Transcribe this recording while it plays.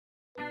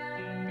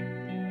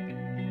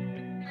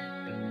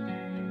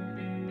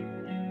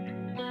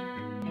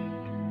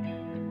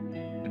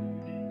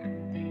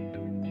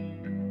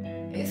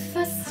If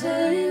I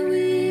stay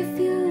with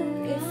you,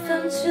 if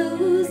I'm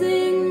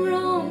choosing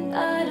wrong,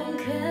 I don't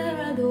care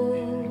at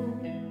all.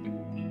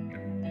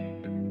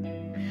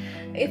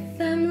 If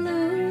I'm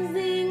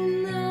losing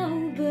now,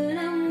 but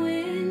I'm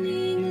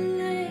winning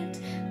late,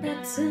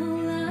 that's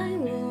all I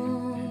want.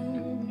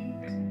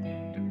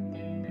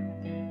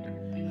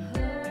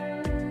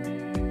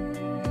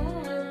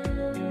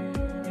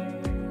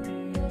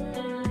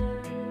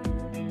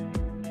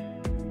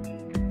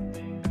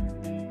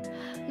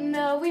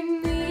 Now we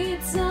need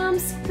some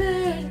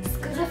space,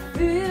 'cause I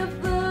feel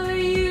for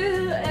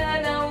you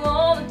and I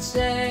wanna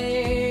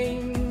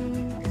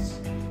change.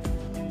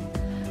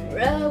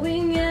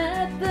 Rowing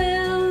at the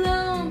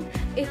lawn,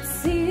 it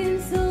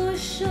seems so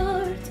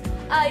short,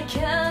 I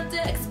can't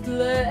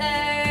explain.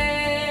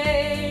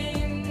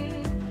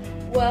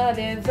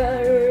 Whatever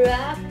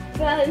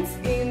happens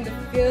in the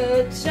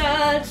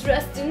future,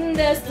 trust in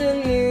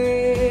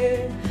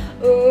destiny.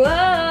 Oh,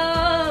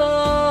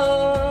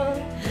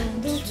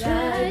 don't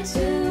try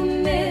to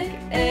make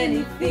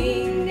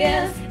anything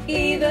else,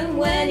 even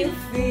when you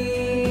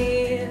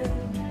feel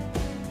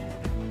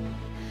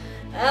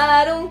I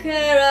don't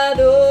care at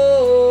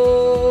all.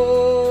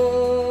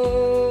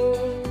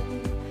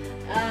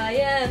 I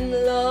am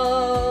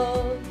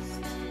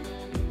lost.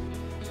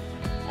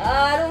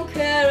 I don't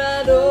care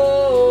at all.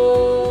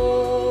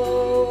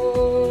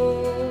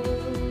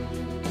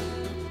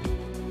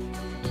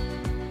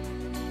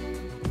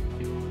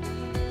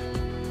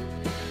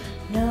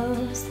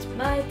 Lost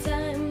my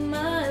time,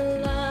 my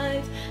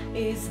life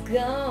is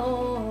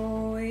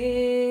going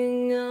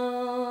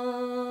on.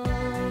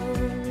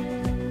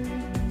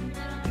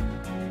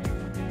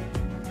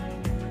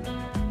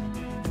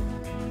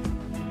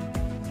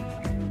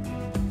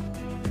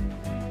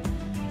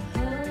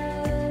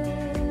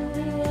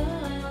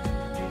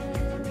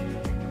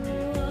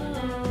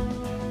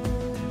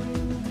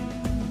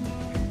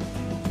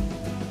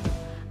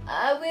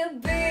 I will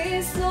be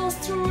so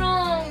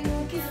strong,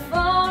 looking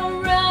for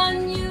a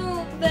new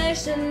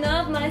version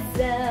of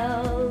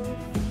myself.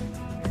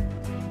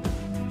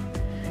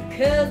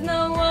 'Cause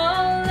now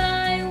all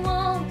I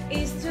want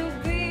is to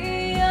be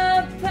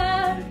a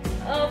part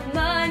of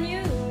my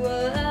new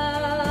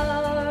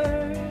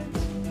world.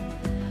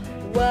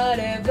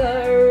 Whatever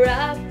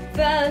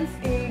happens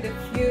in the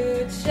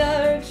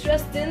future,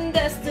 trust in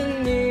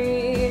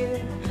destiny.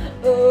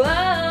 Oh,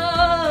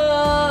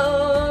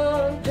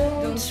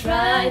 don't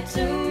try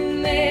to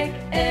make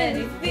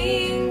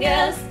anything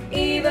else,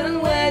 even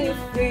when you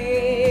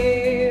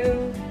feel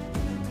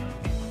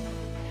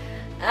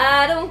I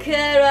don't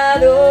care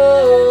at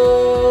all.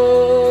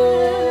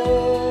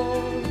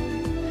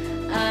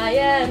 I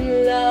am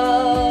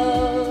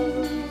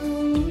lost.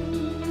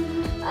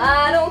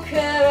 I don't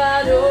care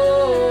at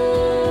all.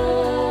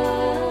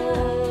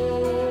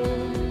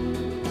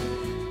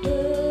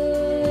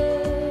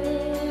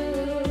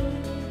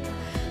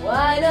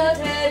 Why not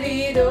have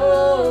it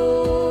all?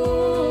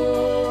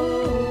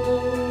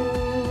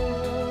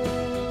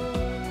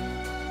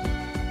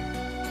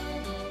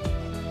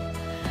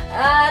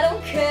 I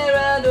don't care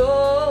at all.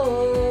 I don't care at all.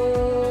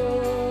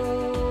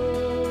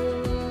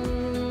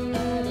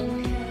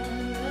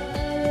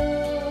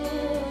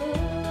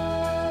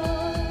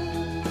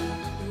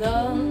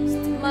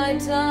 Lost my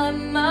time,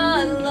 my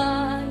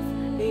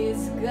life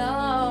is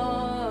gone.